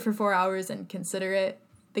 I'll watch it for 4 hours and consider it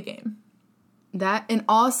the game. That, and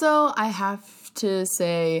also I have to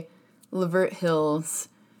say Lavert Hill's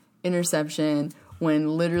interception when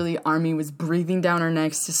literally Army was breathing down our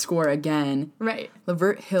necks to score again. Right.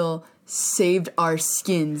 Lavert Hill saved our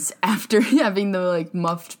skins after having the, like,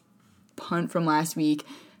 muffed punt from last week.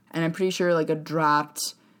 And I'm pretty sure, like, a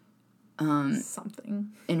dropped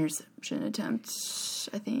something interception attempt,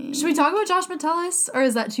 I think. Should we talk about Josh Metellus, or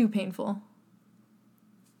is that too painful?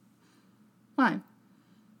 Why?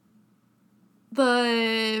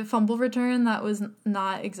 The fumble return that was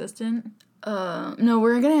not existent. No,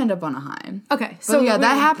 we're gonna end up on a high. Okay, so yeah,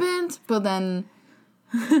 that happened, but then...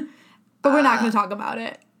 but we're not gonna talk about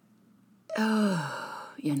it.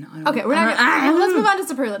 Yeah, no, I don't Okay, we're not gonna... Let's move on to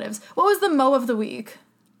superlatives. What was the mo of the week?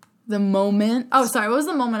 The moment... Oh, sorry, what was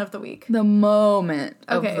the moment of the week? The moment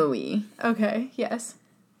of the week. Okay, yes.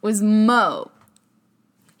 Was Mo.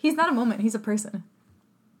 He's not a moment, he's a person.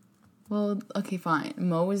 Well, okay, fine.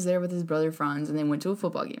 Mo was there with his brother Franz, and they went to a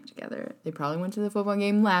football game together. They probably went to the football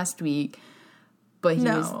game last week, but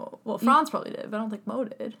well, Franz probably did, but I don't think Mo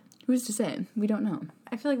did. Who's to say? We don't know.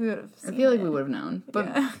 I feel like we would have seen I feel like we would have known, but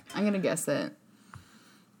yeah. I'm gonna guess that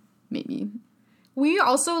maybe. We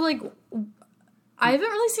also, like, I haven't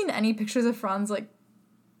really seen any pictures of Franz, like,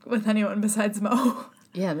 with anyone besides Mo.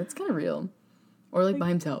 Yeah, that's kind of real. Or, like, by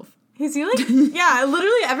himself. Is he, like, yeah,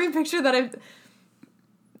 literally every picture that I've...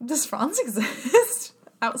 Does Franz exist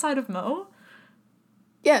outside of Mo?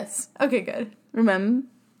 Yes. Okay, good. Remember?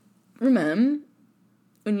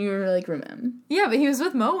 When you were like, remember? Yeah, but he was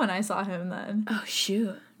with Mo when I saw him then. Oh,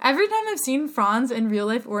 shoot. Every time I've seen Franz in real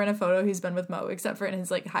life or in a photo, he's been with Mo, except for in his,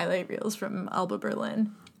 like, highlight reels from Alba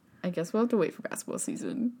Berlin. I guess we'll have to wait for basketball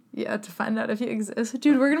season. Yeah, to find out if he exists.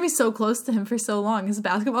 Dude, we're gonna be so close to him for so long. His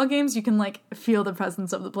basketball games, you can, like, feel the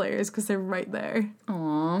presence of the players because they're right there.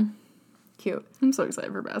 Aw. Cute. I'm so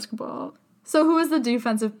excited for basketball. So who was the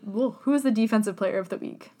defensive player of the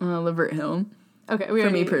week? Levert Hill. Okay, For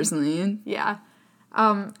me personally. Yeah.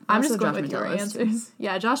 I'm Also just going Josh with your Metellus, answers.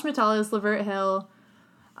 Yeah, Josh Metellus, Levert Hill.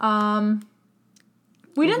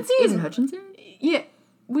 We didn't see Aiden Hutchinson? Yeah.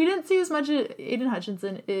 We didn't see as much as Aiden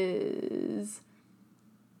Hutchinson is.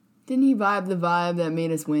 Didn't he vibe the vibe that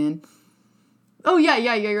made us win? Oh, yeah,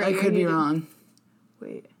 you're right. I could be wrong.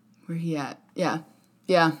 Wait. Where he at? Yeah.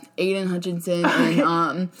 Yeah. Aiden Hutchinson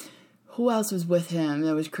and who else was with him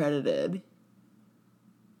that was credited?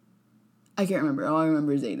 I can't remember. All I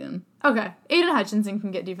remember is Aiden. Okay. Aiden Hutchinson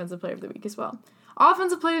can get Defensive Player of the Week as well.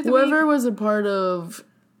 Offensive Player of the Week. Whoever was a part of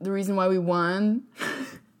the reason why we won,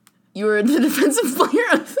 you were the Defensive Player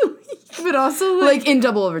of the Week. But also, like in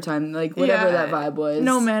double overtime, like whatever that vibe was.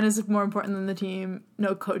 No man is more important than the team.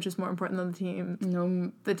 No coach is more important than the team.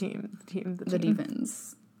 No, the team. The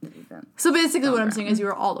defense. So basically what I'm saying is you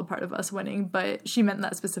were all a part of us winning, but she meant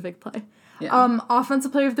that specific play. Yeah.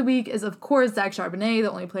 Offensive Player of the Week is, of course, Zach Charbonnet, the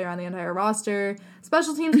only player on the entire roster.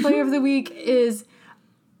 Special Teams Player of the Week is...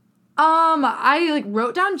 I,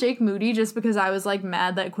 wrote down Jake Moody just because I was,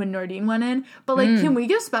 mad that Quinn Nordine went in. But, can we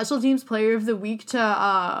give Special Teams Player of the Week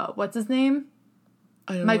to, what's his name?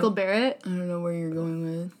 Michael Barrett. I don't know where you're going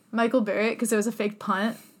with. Michael Barrett, because it was a fake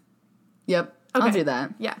punt. Yep. Okay. I'll do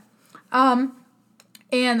that. Yeah.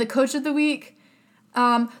 And the Coach of the Week.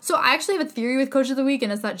 So I actually have a theory with Coach of the Week,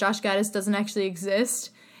 and it's that Josh Gaddis doesn't actually exist,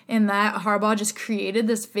 and that Harbaugh just created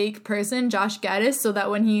this fake person, Josh Gaddis, so that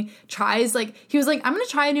when he tries, he was like, I'm going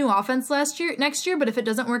to try a new offense next year, but if it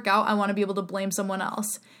doesn't work out, I want to be able to blame someone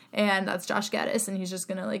else. And that's Josh Gaddis, and he's just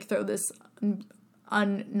going to, throw this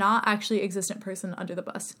not actually existent person under the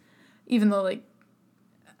bus. Even though,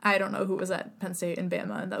 I don't know who was at Penn State and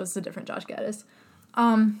Bama, and that was a different Josh Gaddis.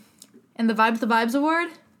 And the Vibes Award?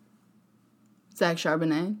 Zach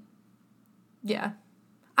Charbonnet. Yeah.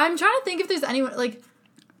 I'm trying to think if there's anyone,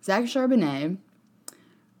 Zach Charbonnet.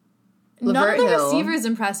 None of the receivers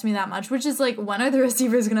impressed me that much, which is, when are the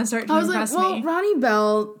receivers going to start to impress me? Ronnie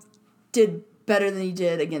Bell did better than he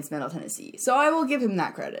did against Middle Tennessee, so I will give him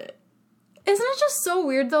that credit. Isn't it just so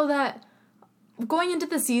weird, though, that going into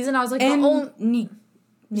the season, I was like,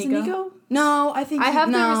 Nico? No, I think... I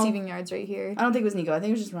have the receiving yards right here. I don't think it was Nico. I think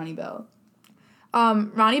it was just Ronnie Bell.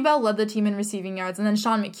 Ronnie Bell led the team in receiving yards, and then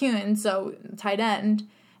Sean McEwen, so tight end,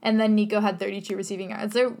 and then Nico had 32 receiving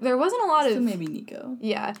yards. There wasn't a lot of... maybe Nico.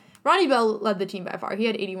 Yeah. Ronnie Bell led the team by far. He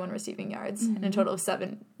had 81 receiving yards and a total of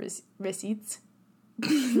 7 receipts.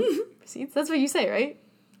 Receipts? That's what you say, right?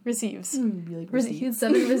 Receives. He had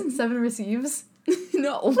 7 receives.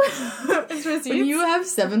 No. It's receipts. When you have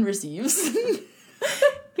 7 receives...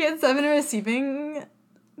 He had 7 receiving...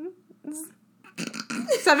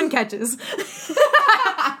 7 catches.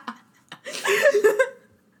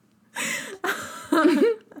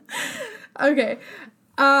 Okay.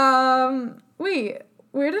 Wait.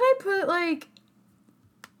 Where did I put, I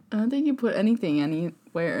don't think you put anything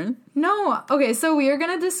anywhere. No. Okay, so we are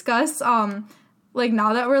gonna discuss, now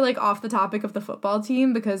that we're, off the topic of the football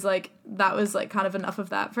team, because, that was, kind of enough of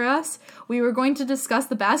that for us, we were going to discuss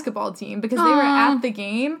the basketball team, because they were at the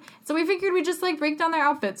game, so we figured we'd just, break down their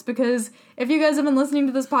outfits, because if you guys have been listening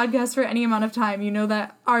to this podcast for any amount of time, you know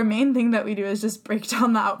that our main thing that we do is just break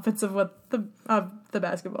down the outfits of the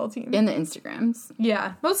basketball team. And the Instagrams.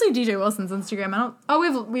 Yeah, mostly DJ Wilson's Instagram.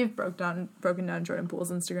 We've broken down Jordan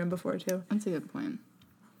Poole's Instagram before, too. That's a good point.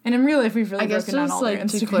 And in real life, we've really broken down all their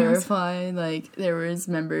Instagrams. To clarify, there was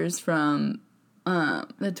members from the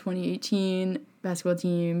 2018 basketball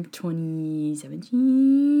team,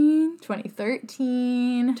 2017,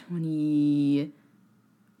 2013,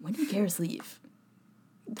 when did Karis leave?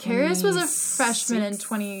 Karis was a freshman in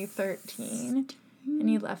 2013, and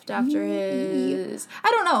he left after his... I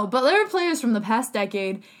don't know, but there were players from the past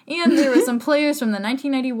decade, and there were some players from the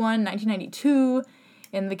 1991, 1992...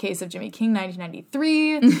 in the case of Jimmy King,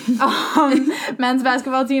 1993, men's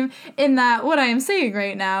basketball team, in that what I am saying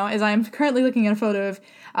right now is I am currently looking at a photo of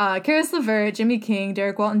Karis LeVert, Jimmy King,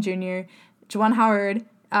 Derek Walton Jr., Juwan Howard,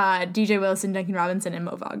 DJ Wilson, Duncan Robinson, and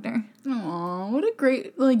Mo Wagner. Aw, what a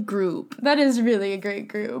great, group. That is really a great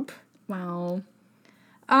group. Wow.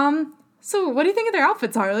 So what do you think of their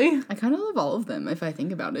outfits, Harley? I kind of love all of them, if I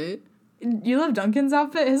think about it. You love Duncan's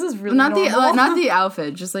outfit? His is really not normal. Not the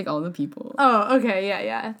outfit, just all the people. Oh, okay,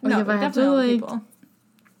 yeah. No, if I had to people.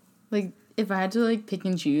 If I had to pick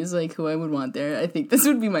and choose who I would want there, I think this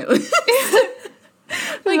would be my list.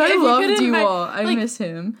 Like, I if you love could invite- D-Wall. I like, miss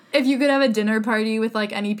him. If you could have a dinner party with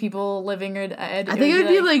like any people living or dead, I think I'd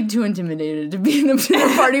be like too intimidated to be in a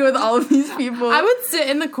dinner party with all of these people. I would sit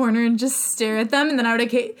in the corner and just stare at them, and then I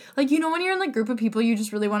would like, you know, when you're in like a group of people you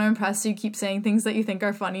just really want to impress, so you keep saying things that you think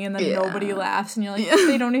are funny, and then nobody laughs, and you're like,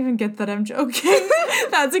 they don't even get that I'm joking.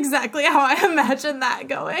 That's exactly how I imagine that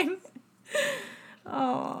going.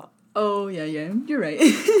 Oh yeah, you're right.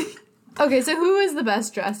 Okay, so who is the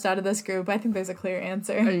best dressed out of this group? I think there's a clear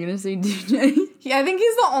answer. Are you gonna say DJ? Yeah, I think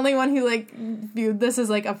he's the only one who like viewed this as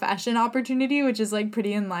like a fashion opportunity, which is like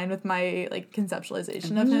pretty in line with my like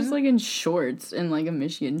conceptualization of him. Just like in shorts and like a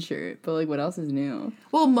Michigan shirt, but like what else is new?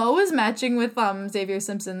 Well, Mo was matching with Xavier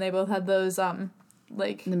Simpson. They both had those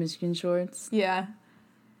like The Michigan shorts. yeah.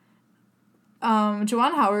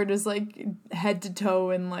 Juwan Howard was like head to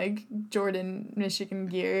toe in like Jordan Michigan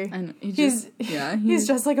gear. And he's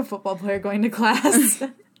just like a football player going to class.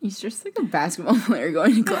 He's just like a basketball player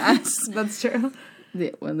going to class. That's true.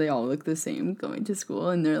 They all look the same going to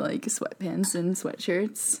school, and they're like sweatpants and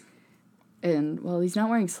sweatshirts. And well, he's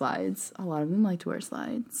not wearing slides. A lot of them like to wear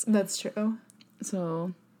slides. That's true.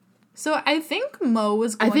 So I think Mo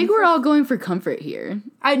was going I think we're all going for comfort here.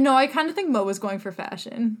 I kind of think Mo was going for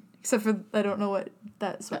fashion. Except for, I don't know what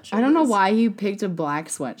that sweatshirt I don't know is. why he picked a black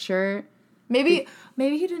sweatshirt. Maybe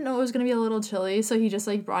he didn't know it was going to be a little chilly, so he just,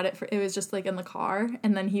 like, brought it it was just, like, in the car,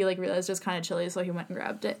 and then he, like, realized it was kind of chilly, so he went and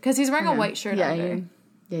grabbed it. Because he's wearing a white shirt under.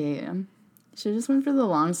 Yeah. Should've just went for the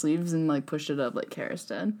long sleeves and, like, pushed it up like Karis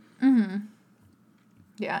did. Mm-hmm.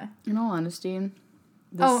 Yeah. In all honesty,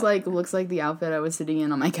 this, like, looks like the outfit I was sitting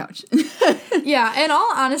in on my couch. Yeah, in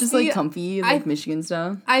all honesty... Just, like, comfy, like, Michigan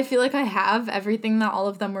stuff. I feel like I have everything that all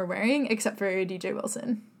of them were wearing, except for DJ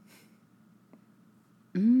Wilson.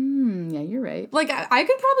 Yeah, you're right. Like, I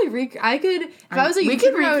could probably if I was a we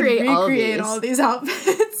could YouTuber, I would recreate all of these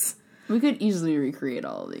outfits. We could easily recreate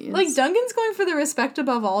all of these. Like, Duncan's going for the respect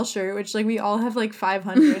above all shirt, which, like, we all have, like,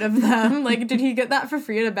 500 of them. Like, did he get that for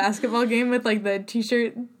free at a basketball game with, like, the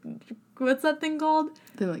t-shirt... What's that thing called?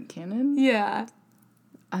 The, like, cannon? Yeah.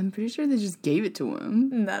 I'm pretty sure they just gave it to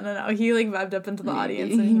him. No. He, like, vibed up into the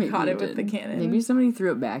audience and he caught it with the cannon. Maybe somebody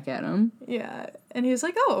threw it back at him. Yeah. And he was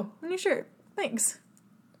like, oh, new shirt. Thanks.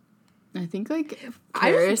 I think, like,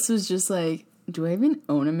 Karis was just like, do I even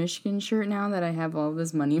own a Michigan shirt now that I have all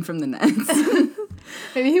this money from the Nets?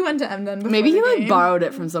 Maybe he went to Emden before Maybe he, the like, game. borrowed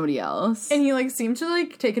it from somebody else. And he, like, seemed to,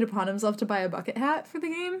 like, take it upon himself to buy a bucket hat for the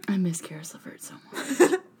game. I miss Karis LeVert so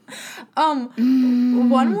much.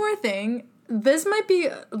 One more thing. This might be,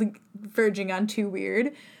 like, verging on too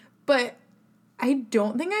weird, but I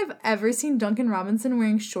don't think I've ever seen Duncan Robinson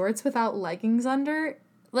wearing shorts without leggings under.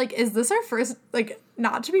 Like, is this our first, like,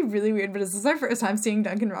 not to be really weird, but is this our first time seeing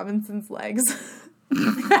Duncan Robinson's legs?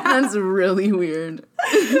 That's really weird.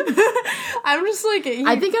 I'm just like...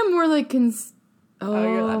 I think I'm more like... your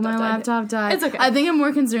laptop my died. laptop died. It's okay. I think I'm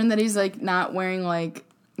more concerned that he's, like, not wearing, like,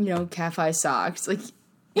 you know, calf-high socks. Like,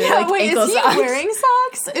 yeah, like wait, ankle is he socks. wearing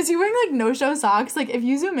socks? Is he wearing, like, no-show socks? Like, if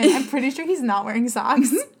you zoom in, I'm pretty sure he's not wearing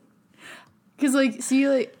socks. Because, like, see,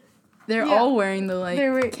 like, they're all wearing the,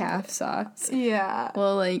 like, calf socks. Yeah.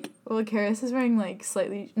 Well, Karis is wearing, like,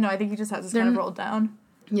 slightly... No, I think he just has his kind of rolled down.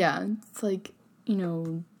 Yeah, it's like, you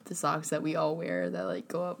know, the socks that we all wear that, like,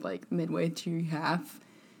 go up, like, midway to your half.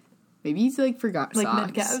 Maybe he's, like, forgot like socks. Like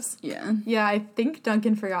mid-calves? Yeah. Yeah, I think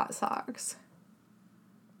Duncan forgot socks.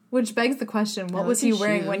 Which begs the question, what I was like he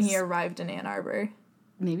wearing shoes. when he arrived in Ann Arbor?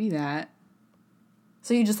 Maybe that.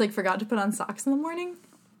 So you just, like, forgot to put on socks in the morning?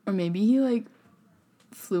 Or maybe he, like,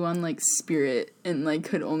 flew on, like, Spirit and, like,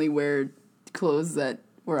 could only wear clothes that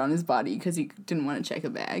were on his body because he didn't want to check a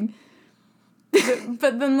bag.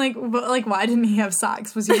 but then, like, why didn't he have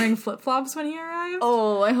socks? Was he wearing flip-flops when he arrived?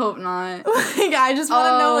 Oh, I hope not. Like, I just want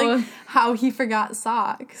to know, like, how he forgot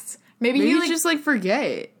socks. Maybe he, like... just, like,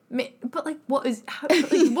 forget. But, like, what is... like,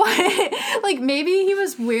 what? Like, maybe he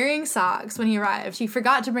was wearing socks when he arrived. He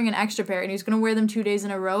forgot to bring an extra pair, and he was going to wear them 2 days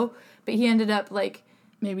in a row, but he ended up, like...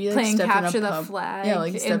 Maybe, like, playing stepped capture in a the pub. flag. Yeah,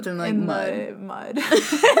 like, stepped in, like, mud.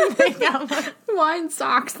 Why in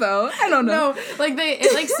socks, though? I don't know. No, like,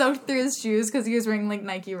 it, like, soaked through his shoes because he was wearing, like,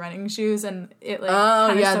 Nike running shoes, and it, like,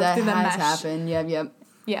 kind of soaked through the mesh. Happened. Yep.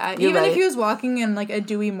 Yeah, You're even right. if he was walking in, like, a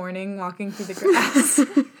dewy morning, walking through the grass,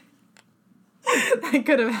 that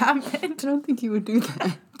could have happened. I don't think he would do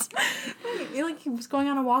that. Like, he was going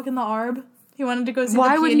on a walk in the Arb. He wanted to go see the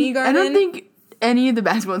peony garden. I don't think any of the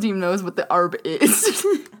basketball team knows what the Arb is.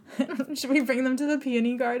 Should we bring them to the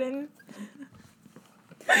peony garden?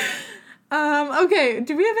 Okay,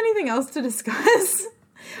 do we have anything else to discuss?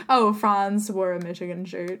 Oh, Franz wore a Michigan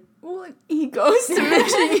shirt. Well, he goes to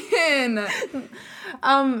Michigan.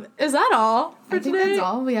 Is that all for I think today? that's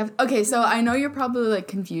all we have. Okay, so I know you're probably like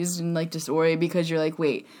confused and like disoriented because you're like,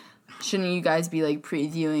 wait, shouldn't you guys be like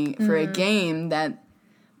previewing for a game that?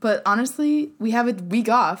 But honestly, we have a week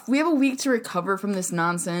off. We have a week to recover from this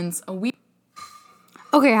nonsense. A week.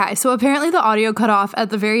 Okay, hi. So apparently the audio cut off at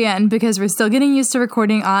the very end because we're still getting used to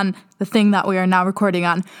recording on the thing that we are now recording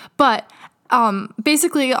on. But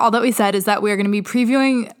basically all that we said is that we are going to be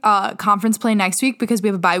previewing conference play next week because we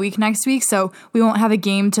have a bye week next week. So we won't have a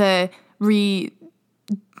game to recap.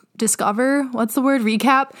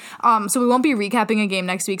 So we won't be recapping a game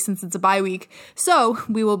next week since it's a bye week. So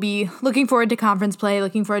we will be looking forward to conference play,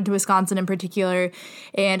 looking forward to Wisconsin in particular,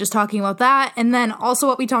 and just talking about that. And then also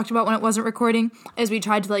what we talked about when it wasn't recording is we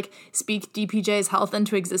tried to like speak DPJ's health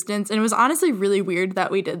into existence. And it was honestly really weird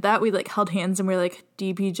that we did that. We like held hands and we were like,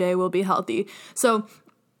 DPJ will be healthy. So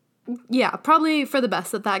yeah, probably for the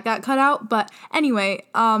best that got cut out. But anyway,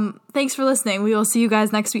 thanks for listening. We will see you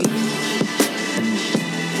guys next week.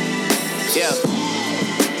 Yeah.